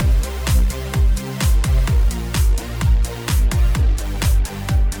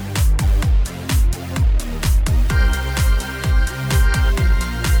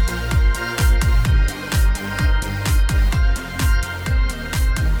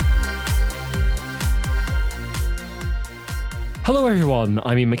Hello everyone,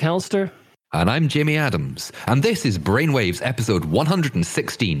 I'm Ian McAllister. And I'm Jamie Adams, and this is Brainwaves episode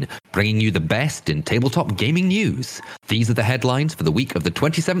 116, bringing you the best in tabletop gaming news. These are the headlines for the week of the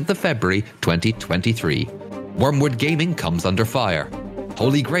 27th of February, 2023. Wormwood Gaming comes under fire.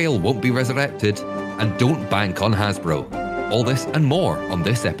 Holy Grail won't be resurrected, and don't bank on Hasbro. All this and more on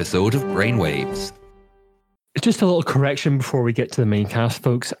this episode of Brainwaves. Just a little correction before we get to the main cast,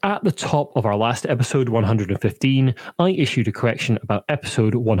 folks. At the top of our last episode, 115, I issued a correction about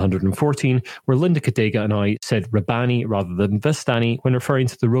episode 114, where Linda Cadega and I said Rabani rather than Vistani when referring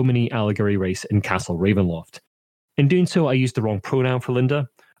to the Romani allegory race in Castle Ravenloft. In doing so, I used the wrong pronoun for Linda.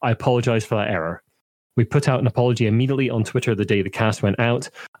 I apologise for that error. We put out an apology immediately on Twitter the day the cast went out,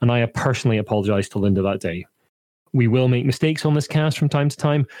 and I personally apologised to Linda that day. We will make mistakes on this cast from time to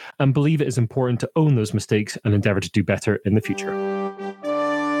time, and believe it is important to own those mistakes and endeavour to do better in the future.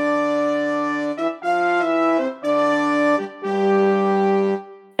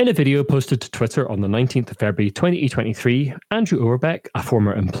 In a video posted to Twitter on the 19th of February 2023, Andrew Overbeck, a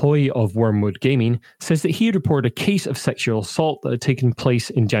former employee of Wormwood Gaming, says that he had reported a case of sexual assault that had taken place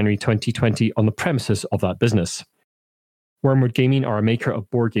in January 2020 on the premises of that business. Wormwood Gaming are a maker of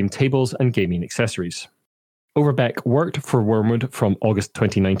board game tables and gaming accessories. Overbeck worked for Wormwood from August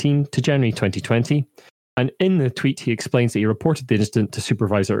 2019 to January 2020, and in the tweet he explains that he reported the incident to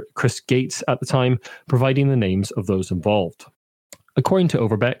supervisor Chris Gates at the time, providing the names of those involved. According to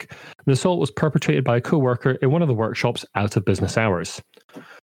Overbeck, the assault was perpetrated by a co-worker in one of the workshops out of business hours.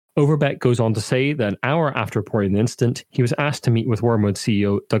 Overbeck goes on to say that an hour after reporting the incident, he was asked to meet with Wormwood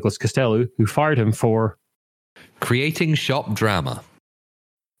CEO Douglas Costello, who fired him for creating shop drama.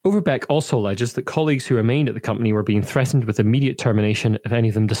 Overbeck also alleges that colleagues who remained at the company were being threatened with immediate termination if any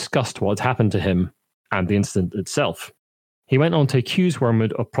of them discussed what had happened to him and the incident itself. He went on to accuse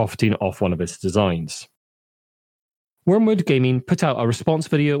Wormwood of profiting off one of its designs. Wormwood Gaming put out a response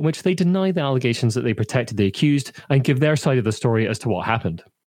video in which they deny the allegations that they protected the accused and give their side of the story as to what happened.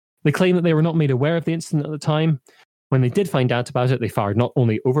 They claim that they were not made aware of the incident at the time. When they did find out about it, they fired not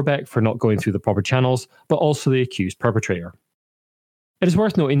only Overbeck for not going through the proper channels, but also the accused perpetrator. It is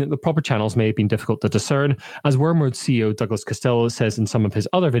worth noting that the proper channels may have been difficult to discern, as Wormwood CEO Douglas Costello says in some of his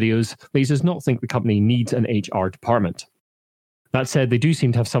other videos that he does not think the company needs an HR department. That said, they do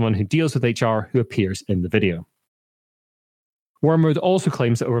seem to have someone who deals with HR who appears in the video. Wormwood also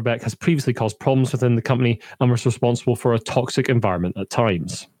claims that Overbeck has previously caused problems within the company and was responsible for a toxic environment at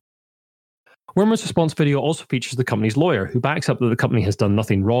times. Wormwood's response video also features the company's lawyer, who backs up that the company has done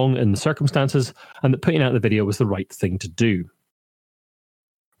nothing wrong in the circumstances and that putting out the video was the right thing to do.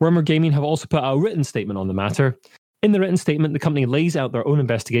 Wormwood Gaming have also put out a written statement on the matter. In the written statement, the company lays out their own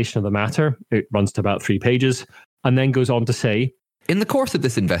investigation of the matter. It runs to about 3 pages, and then goes on to say, in the course of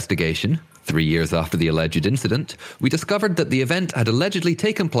this investigation, 3 years after the alleged incident, we discovered that the event had allegedly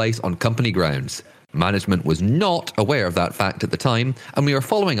taken place on company grounds. Management was not aware of that fact at the time, and we are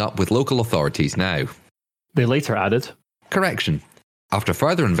following up with local authorities now. They later added, correction. After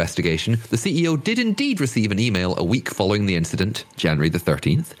further investigation, the CEO did indeed receive an email a week following the incident, January the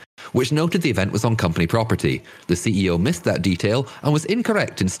 13th, which noted the event was on company property. The CEO missed that detail and was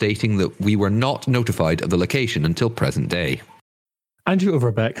incorrect in stating that we were not notified of the location until present day. Andrew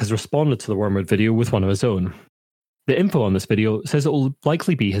Overbeck has responded to the Wormwood video with one of his own. The info on this video says it will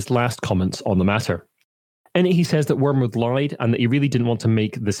likely be his last comments on the matter. In it, he says that Wormwood lied and that he really didn't want to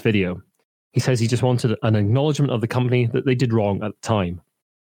make this video. He says he just wanted an acknowledgement of the company that they did wrong at the time.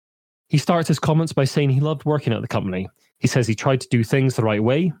 He starts his comments by saying he loved working at the company. He says he tried to do things the right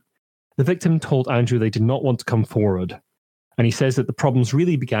way. The victim told Andrew they did not want to come forward. And he says that the problems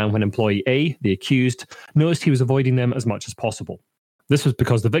really began when employee A, the accused, noticed he was avoiding them as much as possible. This was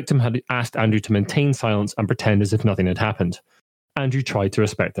because the victim had asked Andrew to maintain silence and pretend as if nothing had happened. Andrew tried to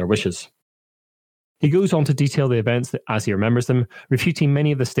respect their wishes. He goes on to detail the events as he remembers them, refuting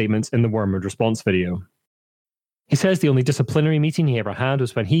many of the statements in the Wormwood response video. He says the only disciplinary meeting he ever had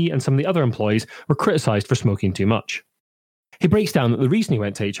was when he and some of the other employees were criticised for smoking too much. He breaks down that the reason he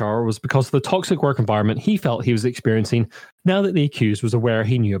went to HR was because of the toxic work environment he felt he was experiencing now that the accused was aware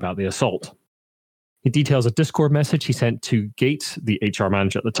he knew about the assault. He details a Discord message he sent to Gates, the HR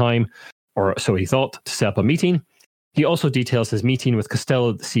manager at the time, or so he thought, to set up a meeting. He also details his meeting with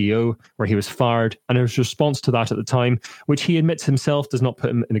Costello, the CEO, where he was fired, and his response to that at the time, which he admits himself does not put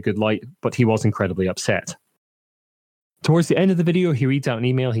him in a good light, but he was incredibly upset. Towards the end of the video, he reads out an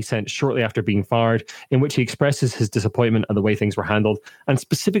email he sent shortly after being fired, in which he expresses his disappointment at the way things were handled, and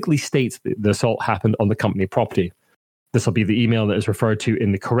specifically states that the assault happened on the company property. This will be the email that is referred to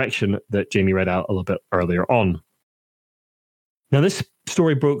in the correction that Jamie read out a little bit earlier on. Now, this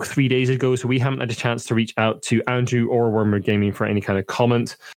story broke 3 days ago, so we haven't had a chance to reach out to Andrew or Wormwood Gaming for any kind of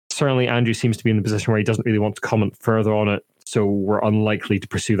comment. Certainly, Andrew seems to be in the position where he doesn't really want to comment further on it, so we're unlikely to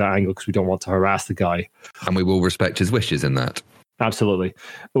pursue that angle because we don't want to harass the guy. And we will respect his wishes in that. Absolutely.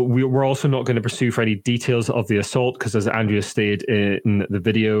 But we're also not going to pursue for any details of the assault because, as Andrew stated in the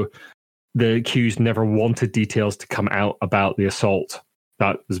video, the accused never wanted details to come out about the assault.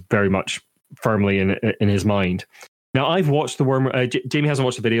 That was very much firmly in his mind. Now, I've watched the Wormwood... Jamie hasn't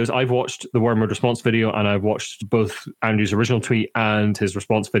watched the videos. I've watched the Wormwood response video, and I've watched both Andrew's original tweet and his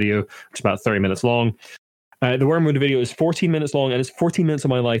response video, which is about 30 minutes long. The Wormwood video is 14 minutes long, and it's 14 minutes of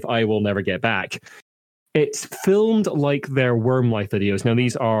my life I will never get back. It's filmed like their Worm Life videos. Now,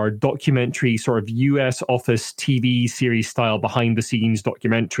 these are documentary, sort of US Office TV series style, behind-the-scenes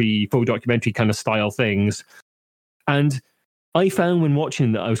documentary, faux documentary kind of style things. And I found when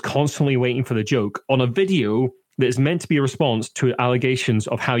watching that I was constantly waiting for the joke on a video that is meant to be a response to allegations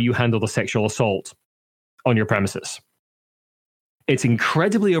of how you handle a sexual assault on your premises. It's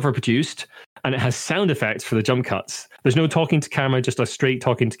incredibly overproduced, and it has sound effects for the jump cuts. There's no talking to camera, just a straight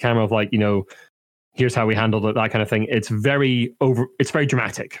talking to camera of here's how we handled it, that kind of thing. It's very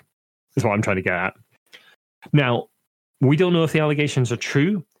dramatic, is what I'm trying to get at. Now, we don't know if the allegations are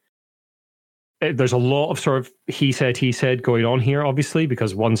true. There's a lot of sort of he said going on here, obviously,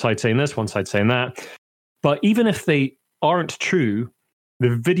 because one side's saying this, one side's saying that. But even if they aren't true,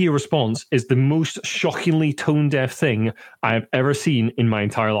 the video response is the most shockingly tone-deaf thing I have ever seen in my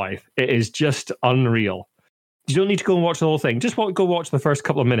entire life. It is just unreal. You don't need to go and watch the whole thing. Just go watch the first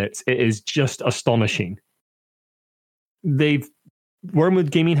couple of minutes. It is just astonishing. Wormwood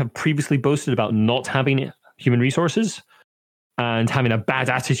Gaming have previously boasted about not having human resources and having a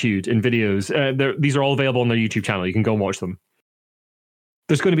bad attitude in videos. These are all available on their YouTube channel. You can go and watch them.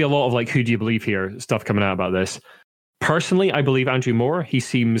 There's going to be a lot of who do you believe here stuff coming out about this. Personally, I believe Andrew Moore. He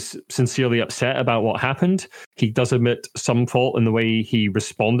seems sincerely upset about what happened. He does admit some fault in the way he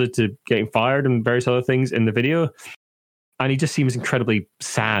responded to getting fired and various other things in the video. And he just seems incredibly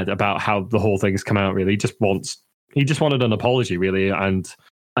sad about how the whole thing's come out, really. He just wanted an apology, really, and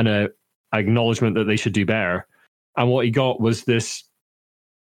an acknowledgement that they should do better. And what he got was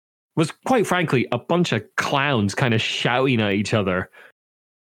quite frankly, a bunch of clowns kind of shouting at each other.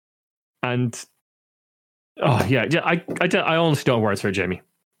 And I honestly don't have words for it, Jamie.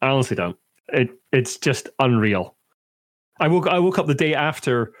 I honestly don't. It's just unreal. I woke up the day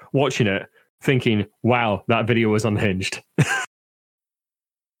after watching it thinking, wow, that video was unhinged.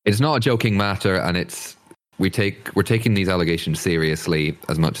 It's not a joking matter, and we're taking these allegations seriously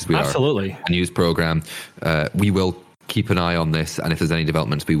as much as we are a news program. We will keep an eye on this, and if there's any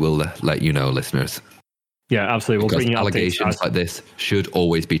developments, we will let you know, listeners. Yeah, absolutely. We'll bring allegations like this should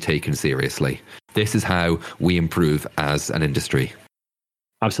always be taken seriously. This is how we improve as an industry.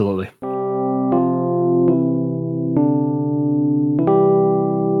 Absolutely.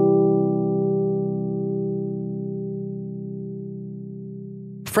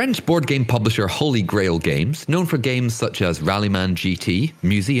 French board game publisher Holy Grail Games, known for games such as Rallyman GT,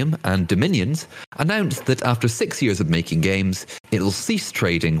 Museum, and Dominions, announced that after 6 years of making games, it will cease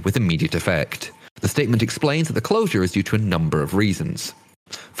trading with immediate effect. The statement explains that the closure is due to a number of reasons.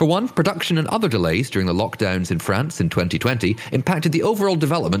 For one, production and other delays during the lockdowns in France in 2020 impacted the overall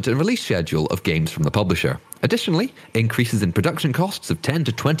development and release schedule of games from the publisher. Additionally, increases in production costs of 10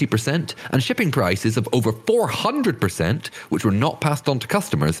 to 20% and shipping prices of over 400%, which were not passed on to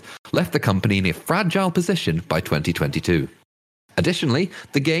customers, left the company in a fragile position by 2022. Additionally,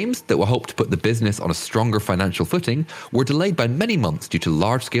 the games that were hoped to put the business on a stronger financial footing were delayed by many months due to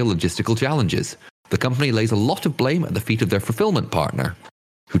large-scale logistical challenges. The company lays a lot of blame at the feet of their fulfillment partner,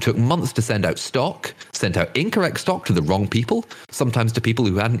 who took months to send out stock, sent out incorrect stock to the wrong people, sometimes to people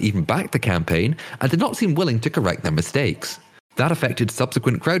who hadn't even backed the campaign, and did not seem willing to correct their mistakes. That affected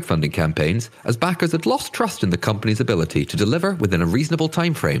subsequent crowdfunding campaigns, as backers had lost trust in the company's ability to deliver within a reasonable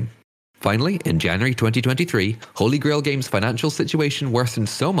time frame. Finally, in January 2023, Holy Grail Games' financial situation worsened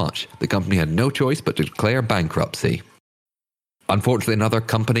so much the company had no choice but to declare bankruptcy. Unfortunately, another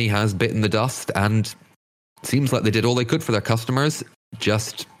company has bitten the dust, and it seems like they did all they could for their customers,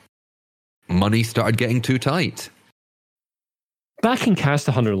 just money started getting too tight. Back in Cast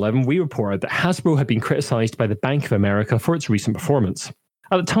 111, we reported that Hasbro had been criticised by the Bank of America for its recent performance.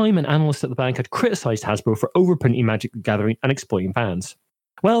 At the time, an analyst at the bank had criticised Hasbro for overprinting Magic the Gathering and exploiting fans.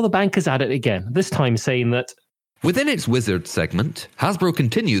 Well, the bank is at it again, this time saying that within its Wizards segment, Hasbro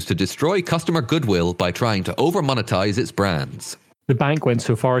continues to destroy customer goodwill by trying to over-monetize its brands. The bank went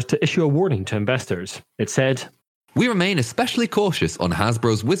so far as to issue a warning to investors. It said, "We remain especially cautious on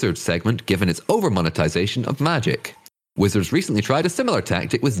Hasbro's Wizards segment given its over-monetization of Magic. Wizards recently tried a similar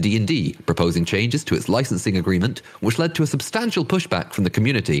tactic with D&D, proposing changes to its licensing agreement, which led to a substantial pushback from the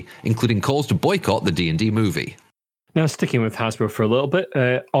community, including calls to boycott the D&D movie. Now, sticking with Hasbro for a little bit,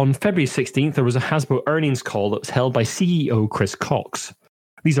 on February 16th, there was a Hasbro earnings call that was held by CEO Chris Cox.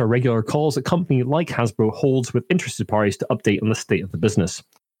 These are regular calls a company like Hasbro holds with interested parties to update on the state of the business.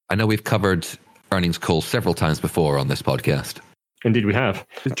 I know we've covered earnings calls several times before on this podcast. Indeed, we have.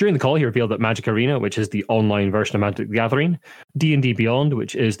 During the call, he revealed that Magic Arena, which is the online version of Magic the Gathering, D&D Beyond,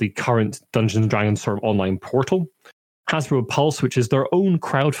 which is the current Dungeons & Dragons sort of online portal, Hasbro Pulse, which is their own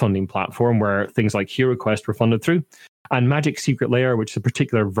crowdfunding platform where things like Hero Quest were funded through, and Magic Secret Lair, which is a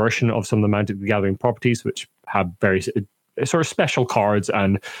particular version of some of the Magic the Gathering properties, which have various sort of special cards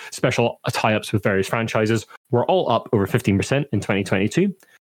and special tie-ups with various franchises, were all up over 15% in 2022.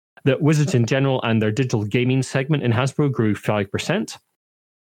 That Wizards in general and their digital gaming segment in Hasbro grew 5%.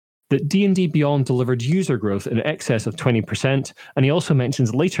 That D&D Beyond delivered user growth in excess of 20%, and he also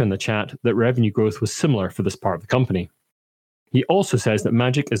mentions later in the chat that revenue growth was similar for this part of the company. He also says that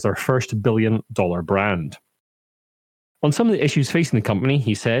Magic is their first billion-dollar brand. On some of the issues facing the company,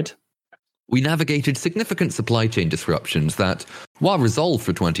 he said, "We navigated significant supply chain disruptions that, while resolved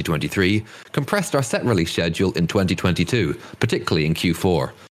for 2023, compressed our set release schedule in 2022, particularly in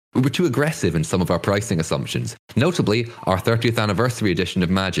Q4. We were too aggressive in some of our pricing assumptions, notably our 30th anniversary edition of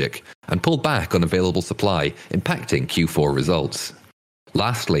Magic, and pulled back on available supply, impacting Q4 results.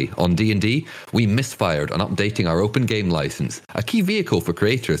 Lastly, on D&D, we misfired on updating our open game license, a key vehicle for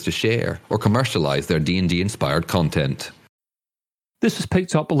creators to share or commercialize their D&D-inspired content." This was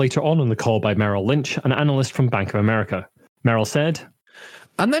picked up later on in the call by Merrill Lynch, an analyst from Bank of America. Merrill said,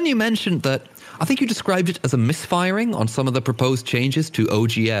 "And then you mentioned that, I think you described it as a misfiring on some of the proposed changes to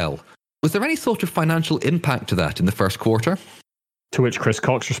OGL. Was there any sort of financial impact to that in the first quarter?" To which Chris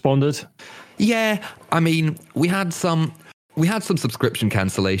Cox responded, "Yeah, I mean, we had some subscription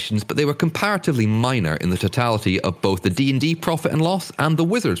cancellations, but they were comparatively minor in the totality of both the D&D profit and loss and the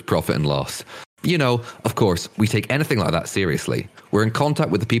Wizards profit and loss. You know, of course, we take anything like that seriously. We're in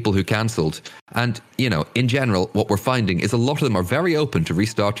contact with the people who cancelled. And, you know, in general, what we're finding is a lot of them are very open to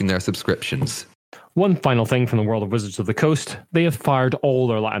restarting their subscriptions." One final thing from the world of Wizards of the Coast. They have fired all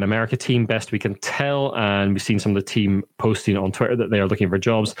their Latin America team, best we can tell, and we've seen some of the team posting on Twitter that they are looking for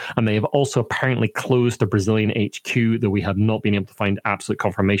jobs, and they have also apparently closed the Brazilian HQ, though we have not been able to find absolute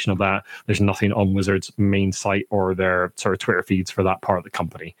confirmation of that. There's nothing on Wizards' main site or their sort of Twitter feeds for that part of the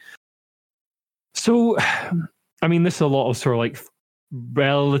company. So, I mean, this is a lot of sort of like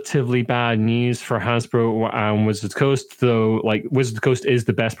relatively bad news for Hasbro and Wizards Coast, though like Wizards Coast is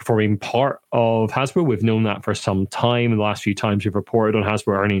the best performing part of Hasbro. We've known that for some time. The last few times we've reported on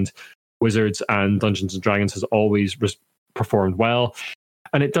Hasbro earnings, Wizards and Dungeons & Dragons has always performed well.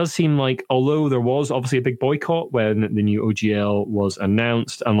 And it does seem like, although there was obviously a big boycott when the new OGL was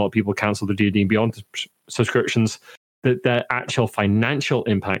announced and a lot of people cancelled their D&D Beyond subscriptions, that the actual financial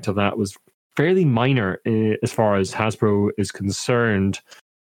impact of that was fairly minor as far as Hasbro is concerned,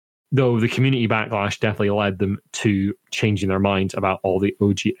 though the community backlash definitely led them to changing their minds about all the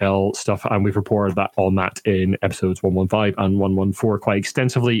OGL stuff, and we've reported that on that in episodes 115 and 114 quite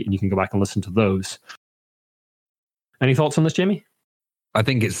extensively, and you can go back and listen to those. Any thoughts on this, Jamie? I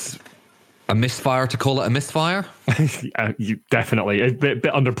think it's a misfire to call it a misfire. Yeah, definitely. A bit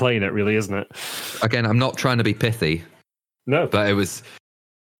underplaying it, really, isn't it? Again, I'm not trying to be pithy. No. But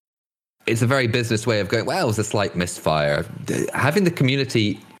it's a very business way of going, well, it was a slight misfire. Having the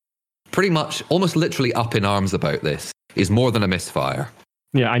community pretty much almost literally up in arms about this is more than a misfire.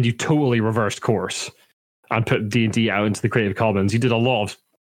 Yeah, and you totally reversed course and put D&D out into the Creative Commons. You did a lot of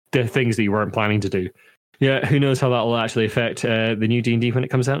the things that you weren't planning to do. Yeah, who knows how that will actually affect the new D&D when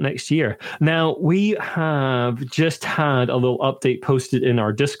it comes out next year. Now, we have just had a little update posted in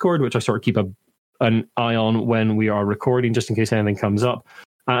our Discord, which I sort of keep an eye on when we are recording, just in case anything comes up.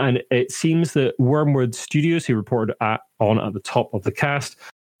 And it seems that Wormwood Studios, who reported on at the top of the cast,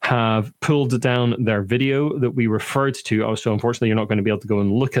 have pulled down their video that we referred to. So unfortunately, you're not going to be able to go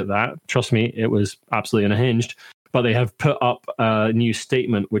and look at that. Trust me, it was absolutely unhinged. But they have put up a new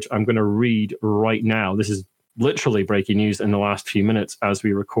statement, which I'm going to read right now. This is literally breaking news in the last few minutes as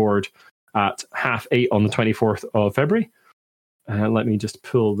we record at 8:30 on the 24th of February. Let me just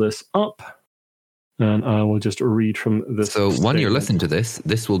pull this up. And I will just read from this. So when you're listening to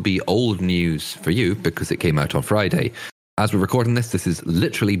this will be old news for you because it came out on Friday. As we're recording this is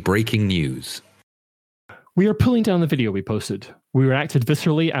literally breaking news. "We are pulling down the video we posted. We reacted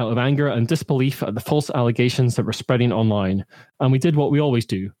viscerally out of anger and disbelief at the false allegations that were spreading online. And we did what we always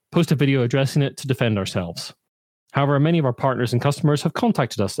do, post a video addressing it to defend ourselves. However, many of our partners and customers have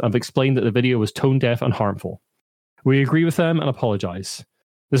contacted us and have explained that the video was tone deaf and harmful. We agree with them and apologise.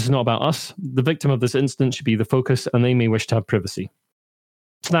 This is not about us. The victim of this incident should be the focus, and they may wish to have privacy.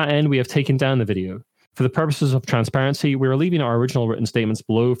 To that end, we have taken down the video. For the purposes of transparency, we are leaving our original written statements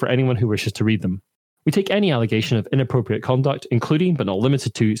below for anyone who wishes to read them. We take any allegation of inappropriate conduct, including but not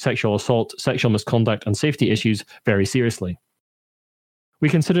limited to sexual assault, sexual misconduct, and safety issues, very seriously. We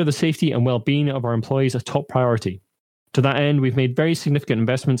consider the safety and well-being of our employees a top priority. To that end, we've made very significant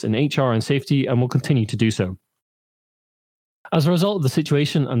investments in HR and safety and will continue to do so. As a result of the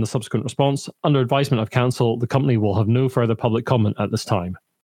situation and the subsequent response, under advisement of counsel, the company will have no further public comment at this time.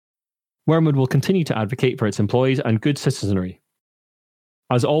 Wormwood will continue to advocate for its employees and good citizenry.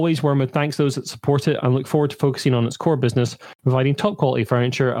 As always, Wormwood thanks those that support it and look forward to focusing on its core business, providing top-quality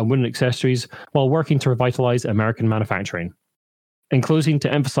furniture and wooden accessories while working to revitalise American manufacturing. In closing,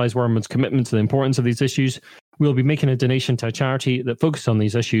 to emphasise Wormwood's commitment to the importance of these issues, we will be making a donation to a charity that focuses on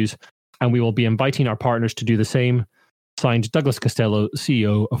these issues, and we will be inviting our partners to do the same. Signed, Douglas Costello,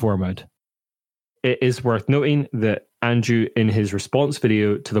 CEO of Wormwood. It is worth noting that Andrew, in his response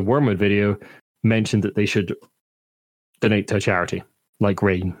video to the Wormwood video, mentioned that they should donate to a charity, like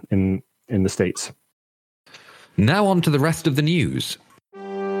RAIN in the States. Now on to the rest of the news.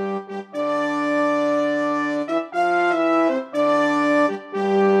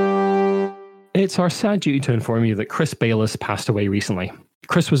 It's our sad duty to inform you that Chris Bayliss passed away recently.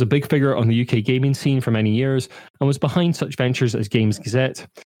 Chris was a big figure on the UK gaming scene for many years and was behind such ventures as Games Gazette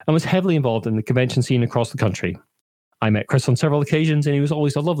and was heavily involved in the convention scene across the country. I met Chris on several occasions and he was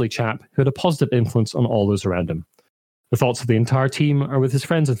always a lovely chap who had a positive influence on all those around him. The thoughts of the entire team are with his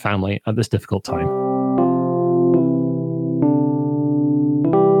friends and family at this difficult time.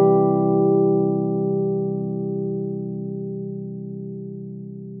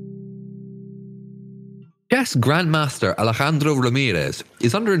 Chess Grandmaster Alejandro Ramirez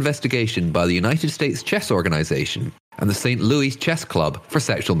is under investigation by the United States Chess Organization and the St. Louis Chess Club for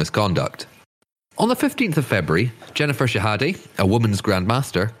sexual misconduct. On the 15th of February, Jennifer Shahade, a women's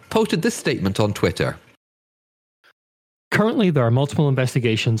grandmaster, posted this statement on Twitter. Currently, there are multiple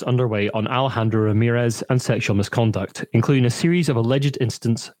investigations underway on Alejandro Ramirez and sexual misconduct, including a series of alleged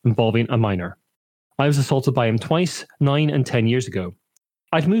incidents involving a minor. I was assaulted by him twice, 9 and 10 years ago.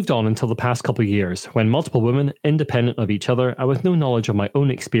 I'd moved on until the past couple of years, when multiple women, independent of each other and with no knowledge of my own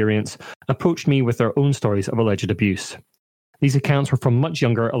experience, approached me with their own stories of alleged abuse. These accounts were from much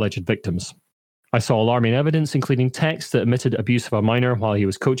younger alleged victims. I saw alarming evidence, including texts that admitted abuse of a minor while he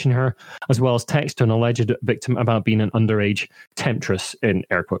was coaching her, as well as text to an alleged victim about being an underage temptress, in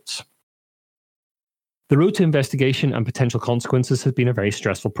air quotes. The road to investigation and potential consequences has been a very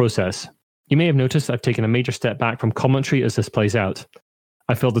stressful process. You may have noticed I've taken a major step back from commentary as this plays out.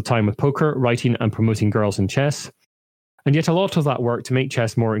 I filled the time with poker, writing and promoting girls in chess. And yet a lot of that work to make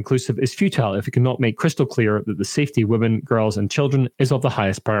chess more inclusive is futile if it cannot make crystal clear that the safety of women, girls and children is of the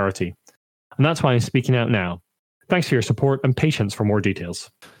highest priority. And that's why I'm speaking out now. Thanks for your support and patience for more details.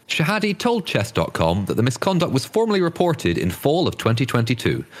 Shahade told Chess.com that the misconduct was formally reported in fall of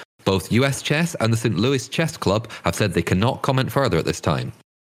 2022. Both US Chess and the St. Louis Chess Club have said they cannot comment further at this time.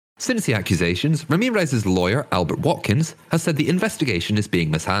 Since the accusations, Ramirez's lawyer, Albert Watkins, has said the investigation is being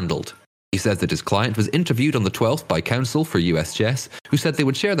mishandled. He says that his client was interviewed on the 12th by counsel for US Chess, who said they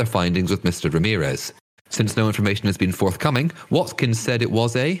would share their findings with Mr. Ramirez. Since no information has been forthcoming, Watkins said it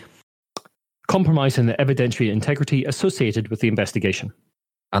was a compromise in the evidentiary integrity associated with the investigation.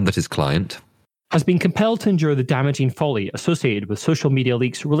 And that his client has been compelled to endure the damaging folly associated with social media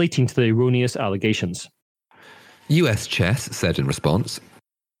leaks relating to the erroneous allegations. US Chess said in response,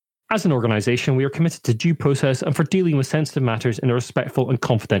 as an organisation, we are committed to due process and for dealing with sensitive matters in a respectful and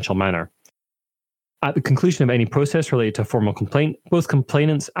confidential manner. At the conclusion of any process related to a formal complaint, both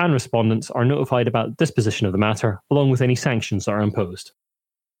complainants and respondents are notified about disposition of the matter, along with any sanctions that are imposed.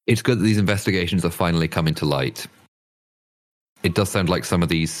 It's good that these investigations are finally coming to light. It does sound like some of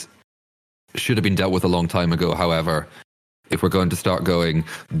these should have been dealt with a long time ago. However, if we're going to start going,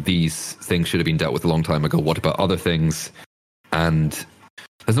 these things should have been dealt with a long time ago, what about other things? And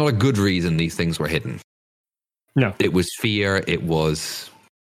there's not a good reason these things were hidden. No. It was fear, it was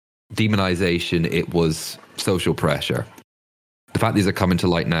demonization, it was social pressure. The fact these are coming to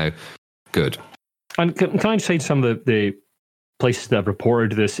light now, good. And can I say some of the places that have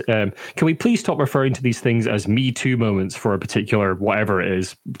reported this, can we please stop referring to these things as Me Too moments for a particular, whatever it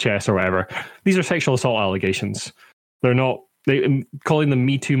is, chess or whatever? These are sexual assault allegations. They're not, calling them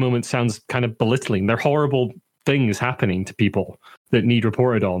Me Too moments sounds kind of belittling. They're horrible things happening to people that need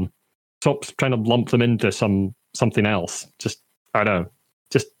reported on. Stop trying to lump them into something else. Just, I don't know,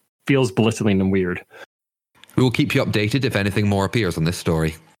 just feels belittling and weird. We will keep you updated if anything more appears on this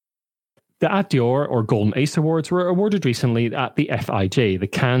story. The At d'Or, or Golden Ace Awards, were awarded recently at the FIJ, the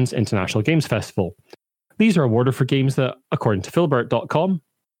Cannes International Games Festival. These are awarded for games that, according to Philbert.com,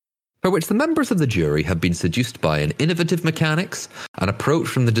 for which the members of the jury have been seduced by an innovative mechanics, an approach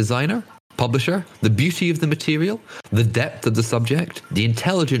from the designer, publisher, the beauty of the material, the depth of the subject, the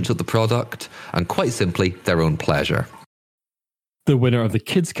intelligence of the product, and quite simply, their own pleasure. The winner of the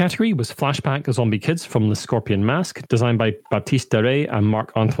Kids category was Flashback Zombie Kids from The Scorpion Mask, designed by Baptiste Deray and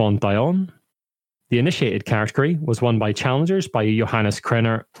Marc-Antoine Dayon. The Initiated category was won by Challengers by Johannes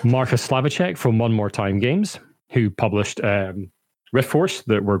Krenner, Marcus Slavicek from One More Time Games, who published Rift Force,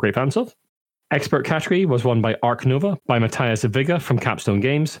 that we're great fans of. Expert category was won by Arc Nova by Matthias Viga from Capstone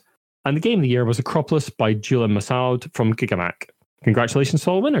Games. And the Game of the Year was Acropolis by Julian Massaud from Gigamac. Congratulations to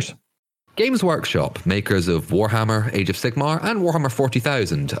all the winners. Games Workshop, makers of Warhammer, Age of Sigmar, and Warhammer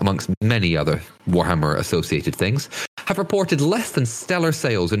 40,000, amongst many other Warhammer-associated things, have reported less than stellar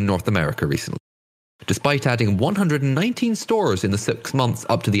sales in North America recently. Despite adding 119 stores in the 6 months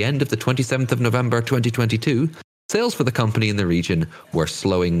up to the end of the 27th of November 2022, sales for the company in the region were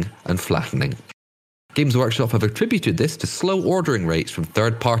slowing and flattening. Games Workshop have attributed this to slow ordering rates from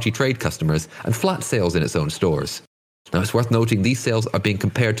third-party trade customers and flat sales in its own stores. Now, it's worth noting these sales are being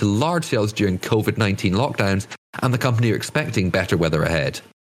compared to large sales during COVID-19 lockdowns, and the company are expecting better weather ahead.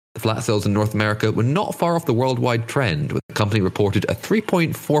 The flat sales in North America were not far off the worldwide trend, with the company reported a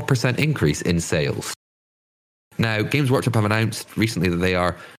 3.4% increase in sales. Now, Games Workshop have announced recently that they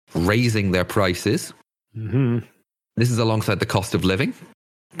are raising their prices. Mm-hmm. This is alongside the cost of living,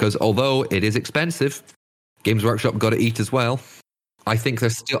 because although it is expensive, Games Workshop got to eat as well. I think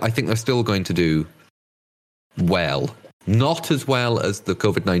they're still going to do well. Not as well as the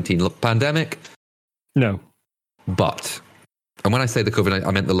COVID-19 pandemic. No. But, and when I say the COVID-19, I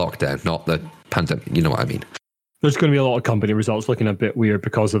meant the lockdown, not the pandemic. You know what I mean. There's going to be a lot of company results looking a bit weird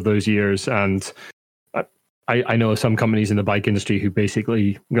because of those years. And I know some companies in the bike industry who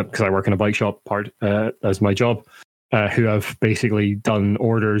basically, because I work in a bike shop as my job, who have basically done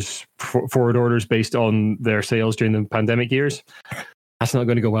forward orders based on their sales during the pandemic years. That's not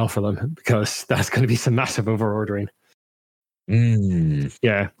going to go well for them because that's going to be some massive over-ordering.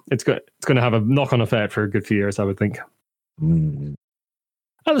 Yeah, it's going to have a knock-on effect for a good few years, I would think.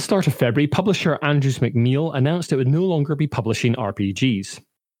 At the start of February, publisher Andrews McMeel announced it would no longer be publishing RPGs.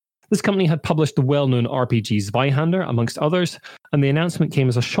 This company had published the well-known RPG Zweihander, amongst others, and the announcement came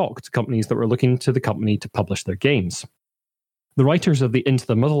as a shock to companies that were looking to the company to publish their games. The writers of the Into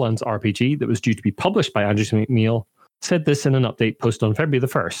the Motherlands RPG that was due to be published by Andrews McMeel said this in an update posted on February the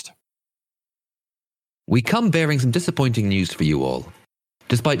 1st. We come bearing some disappointing news for you all.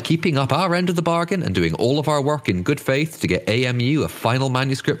 Despite keeping up our end of the bargain and doing all of our work in good faith to get AMU a final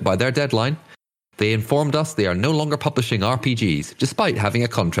manuscript by their deadline, they informed us they are no longer publishing RPGs, despite having a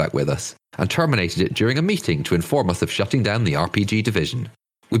contract with us, and terminated it during a meeting to inform us of shutting down the RPG division.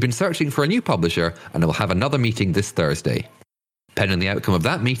 We've been searching for a new publisher, and will have another meeting this Thursday. Pending the outcome of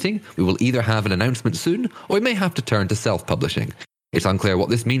that meeting, we will either have an announcement soon, or we may have to turn to self-publishing. It's unclear what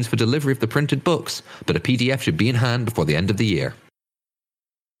this means for delivery of the printed books, but a PDF should be in hand before the end of the year.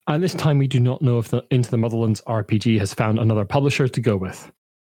 At this time, we do not know if the Into the Motherlands RPG has found another publisher to go with.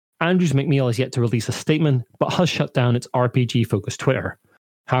 Andrews McMeel has yet to release a statement, but has shut down its RPG-focused Twitter.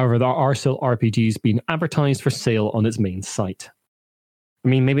 However, there are still RPGs being advertised for sale on its main site. I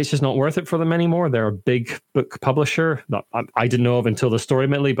mean, maybe it's just not worth it for them anymore. They're a big book publisher that I didn't know of until the story,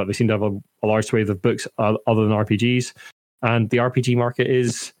 admittedly, but they seem to have a large swathe of books other than RPGs. And the RPG market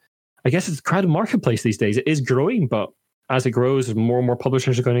is, I guess it's a crowded marketplace these days. It is growing, but as it grows, more and more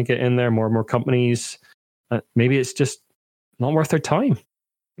publishers are going to get in there, more and more companies. Maybe it's just not worth their time.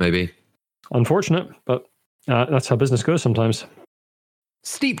 Maybe. Unfortunate, but that's how business goes sometimes.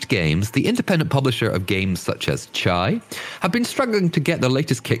 Steeped Games, the independent publisher of games such as Chai, have been struggling to get their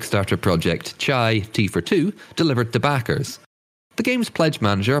latest Kickstarter project, Chai Tea for Two, delivered to backers. The game's pledge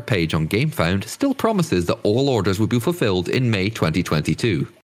manager page on GameFound still promises that all orders will be fulfilled in May 2022.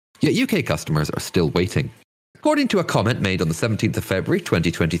 Yet UK customers are still waiting. According to a comment made on the 17th of February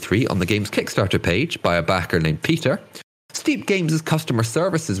 2023 on the game's Kickstarter page by a backer named Peter, Steeped Games' customer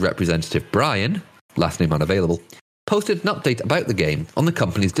services representative Brian, last name unavailable, posted an update about the game on the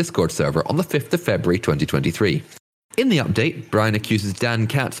company's Discord server on the 5th of February 2023. In the update, Brian accuses Dan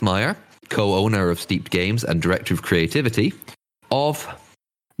Katzmeyer, co-owner of Steeped Games and director of creativity, of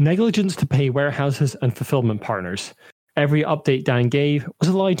negligence to pay warehouses and fulfillment partners. Every update Dan gave was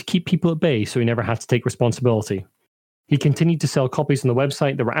a lie to keep people at bay, so he never had to take responsibility. He continued to sell copies on the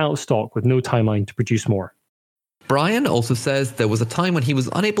website that were out of stock with no timeline to produce more. Brian also says there was a time when he was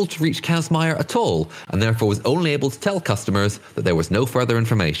unable to reach Katzmeyer at all, and therefore was only able to tell customers that there was no further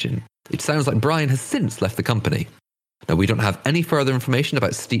information. It sounds like Brian has since left the company. Now, we don't have any further information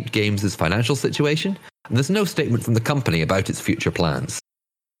about Steeped Games' financial situation, and there's no statement from the company about its future plans.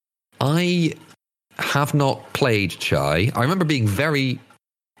 I have not played Chai. I remember being very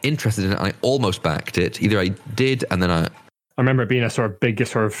interested in it. I almost backed it. Either I did, and then I remember it being a sort of big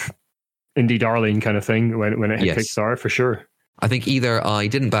sort of indie darling kind of thing when it hit Kickstarter, for sure. I think either I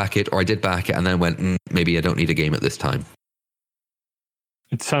didn't back it or I did back it and then went, maybe I don't need a game at this time.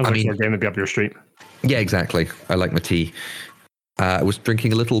 It sounds like a game that'd be up your street. Yeah, exactly. I like my tea. I was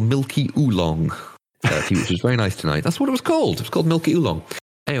drinking a little Milky Oolong tea, which was very nice tonight. That's what it was called. It was called Milky Oolong.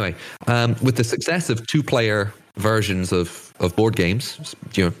 Anyway, with the success of 2-player versions of board games,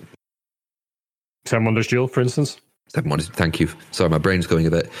 Seven Wonders Duel, for instance. Seven Wonders, thank you. Sorry, my brain's going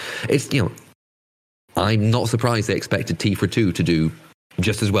a bit. It's, I'm not surprised they expected Tea for Two to do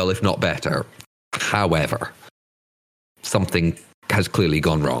just as well, if not better. However, something has clearly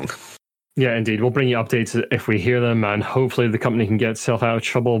gone wrong. Yeah, indeed. We'll bring you updates if we hear them, and hopefully the company can get itself out of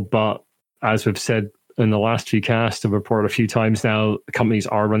trouble. But as we've said in the last few casts, I've reported a few times now, companies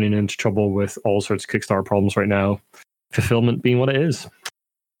are running into trouble with all sorts of Kickstarter problems right now. Fulfillment being what it is.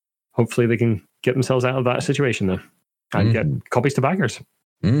 Hopefully they can get themselves out of that situation though, and get copies to backers.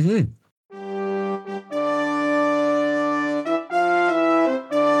 Mm-hmm.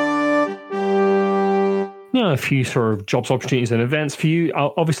 A few sort of jobs opportunities and events for you.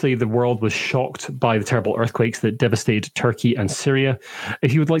 Obviously, the world was shocked by the terrible earthquakes that devastated Turkey and Syria.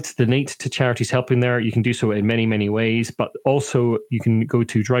 If you would like to donate to charities helping there, you can do so in many, many ways. But also, you can go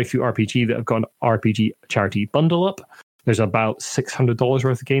to DriveThruRPG that have got an RPG charity bundle up. There's about $600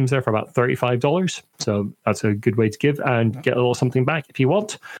 worth of games there for about $35. So that's a good way to give and get a little something back if you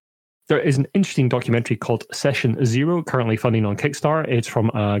want. There is an interesting documentary called Session Zero, currently funding on Kickstarter. It's from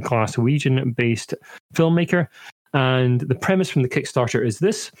a Glaswegian-based filmmaker. And the premise from the Kickstarter is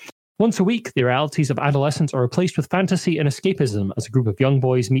this. Once a week, the realities of adolescence are replaced with fantasy and escapism as a group of young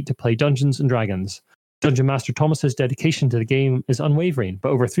boys meet to play Dungeons and Dragons. Dungeon Master Thomas's dedication to the game is unwavering, but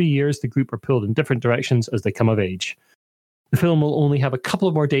over 3 years, the group are pulled in different directions as they come of age. The film will only have a couple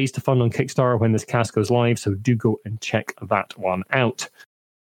of more days to fund on Kickstarter when this cast goes live, so do go and check that one out.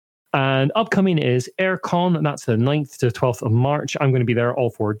 And upcoming is AirCon, and that's the 9th to 12th of March. I'm going to be there all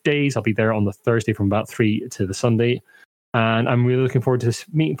 4 days. I'll be there on the Thursday from about 3 to the Sunday. And I'm really looking forward to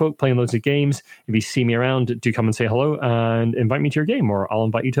meeting folk, playing loads of games. If you see me around, do come and say hello and invite me to your game, or I'll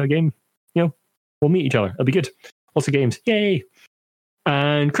invite you to a game. We'll meet each other. It'll be good. Lots of games. Yay!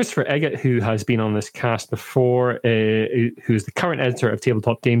 And Christopher Eggett, who has been on this cast before, who's the current editor of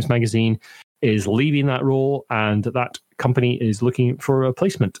Tabletop Games magazine, is leaving that role, and that company is looking for a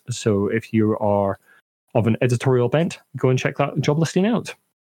replacement. So if you are of an editorial bent, go and check that job listing out.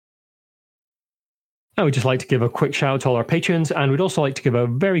 I would just like to give a quick shout out to all our patrons, and we'd also like to give a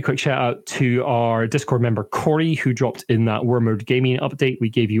very quick shout out to our Discord member Corey, who dropped in that Wormwood Gaming update we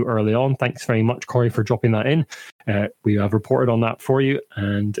gave you early on. Thanks very much, Corey, for dropping that in. We have reported on that for you,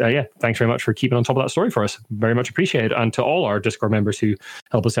 and thanks very much for keeping on top of that story for us. Very much appreciated, and to all our Discord members who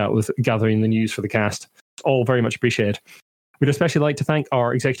help us out with gathering the news for the cast. It's all very much appreciated. We'd especially like to thank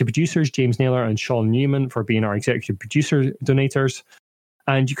our executive producers, James Naylor and Sean Newman, for being our executive producer donators.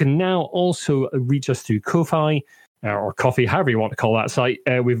 And you can now also reach us through Ko-Fi or Coffee, however you want to call that site.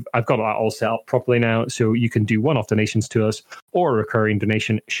 I've got that all set up properly now, so you can do one-off donations to us or a recurring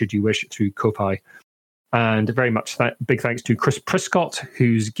donation should you wish through Ko-Fi. And very much big thanks to Chris Prescott,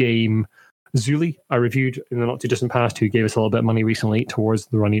 whose game Zuli I reviewed in the not-too-distant past, who gave us a little bit of money recently towards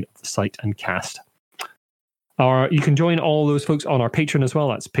the running of the site and cast. You can join all those folks on our Patreon as well.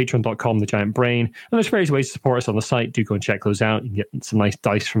 That's patreon.com/thegiantbrain. And there's various ways to support us on the site. Do go and check those out. You can get some nice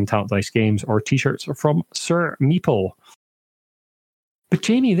dice from Talent Dice Games or t-shirts from Sir Meeple. But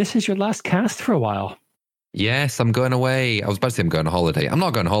Jamie, this is your last cast for a while. Yes, I'm going away. I was about to say I'm going on holiday. I'm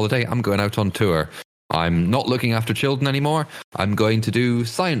not going on holiday. I'm going out on tour. I'm not looking after children anymore. I'm going to do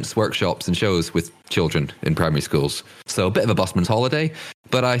science workshops and shows with children in primary schools. So a bit of a busman's holiday,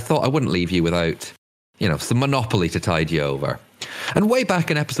 but I thought I wouldn't leave you without some Monopoly to tide you over. And way back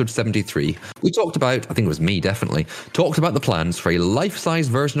in episode 73, we talked about, I think it was me definitely, talked about the plans for a life-size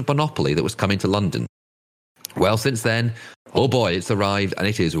version of Monopoly that was coming to London. Well, since then, oh boy, it's arrived and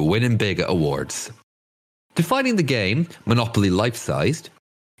it is winning big at awards. Defining the game, Monopoly Life-Sized,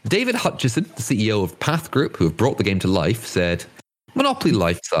 David Hutchison, the CEO of Path Group, who have brought the game to life, said, Monopoly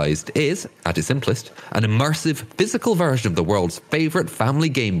Life-Sized is, at its simplest, an immersive physical version of the world's favourite family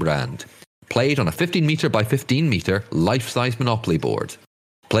game brand, played on a 15-metre by 15-metre life-size Monopoly board.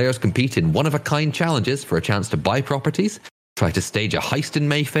 Players compete in one-of-a-kind challenges for a chance to buy properties, Try to stage a heist in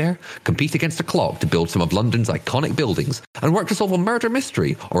Mayfair, compete against a clock to build some of London's iconic buildings, and work to solve a murder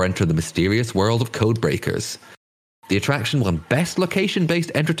mystery or enter the mysterious world of Codebreakers. The attraction won Best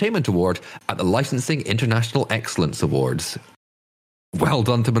Location-Based Entertainment Award at the Licensing International Excellence Awards. Well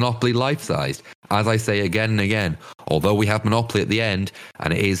done to Monopoly Life-Sized. As I say again and again, although we have Monopoly at the end,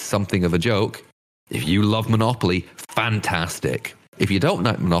 and it is something of a joke, if you love Monopoly, fantastic. If you don't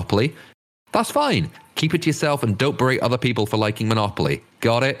like Monopoly, that's fine. Keep it to yourself and don't berate other people for liking Monopoly.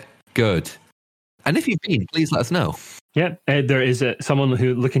 Got it? Good. And if you've been, please let us know. Yeah, there is someone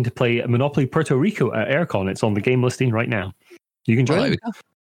who looking to play Monopoly Puerto Rico at Aircon. It's on the game listing right now. You can join.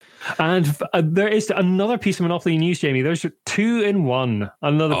 And there is another piece of Monopoly news, Jamie. There's 2 in 1.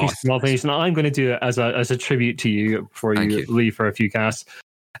 Another piece of Monopoly news, and I'm going to do it as a tribute to you before you leave for a few casts.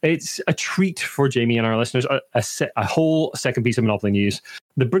 It's a treat for Jamie and our listeners, a whole second piece of Monopoly news.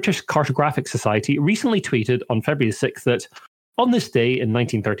 The British Cartographic Society recently tweeted on February 6th that on this day in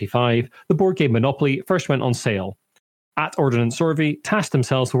 1935, the board game Monopoly first went on sale. At Ordnance Survey tasked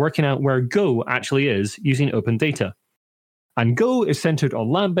themselves with working out where Go actually is using open data. And Go is centered on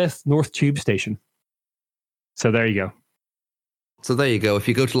Lambeth North Tube Station. So there you go. If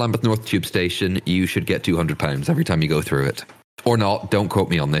you go to Lambeth North Tube Station, you should get £200 every time you go through it. Or not, don't quote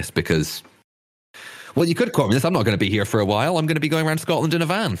me on this because... Well, you could quote me on this. I'm not going to be here for a while. I'm going to be going around Scotland in a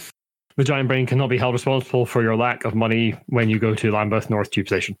van. The Giant Brain cannot be held responsible for your lack of money when you go to Lambeth North Tube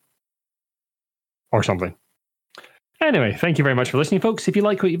Station. Or something. Anyway, thank you very much for listening, folks. If you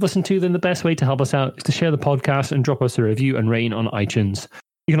like what you've listened to, then the best way to help us out is to share the podcast and drop us a review and rating on iTunes.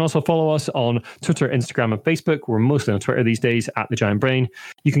 You can also follow us on Twitter, Instagram, and Facebook. We're mostly on Twitter these days, at The Giant Brain.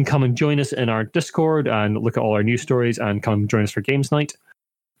 You can come and join us in our Discord and look at all our news stories and come join us for Games Night.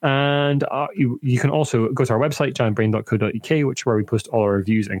 And you can also go to our website, giantbrain.co.uk, which is where we post all our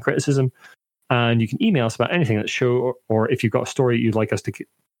reviews and criticism. And you can email us about anything at the show, or if you've got a story you'd like us to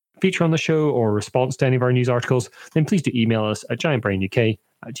feature on the show or response to any of our news articles, then please do email us at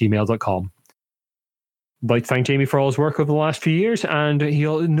giantbrainuk@gmail.com. I'd like to thank Jamie for all his work over the last few years, and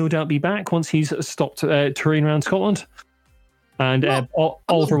he'll no doubt be back once he's stopped touring around Scotland. And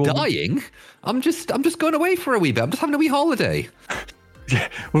Oliver will dying. I'm just going away for a wee bit. I'm just having a wee holiday.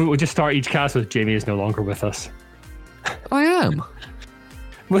 We'll just start each cast with Jamie is no longer with us. I am.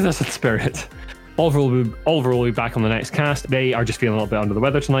 With us in spirit. Oliver will be back on the next cast. They are just feeling a little bit under the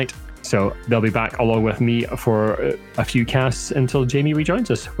weather tonight, so they'll be back along with me for a few casts until Jamie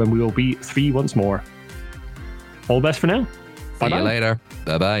rejoins us, when we will be 3 once more. All the best for now. See you later.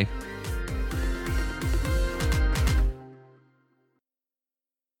 Bye-bye.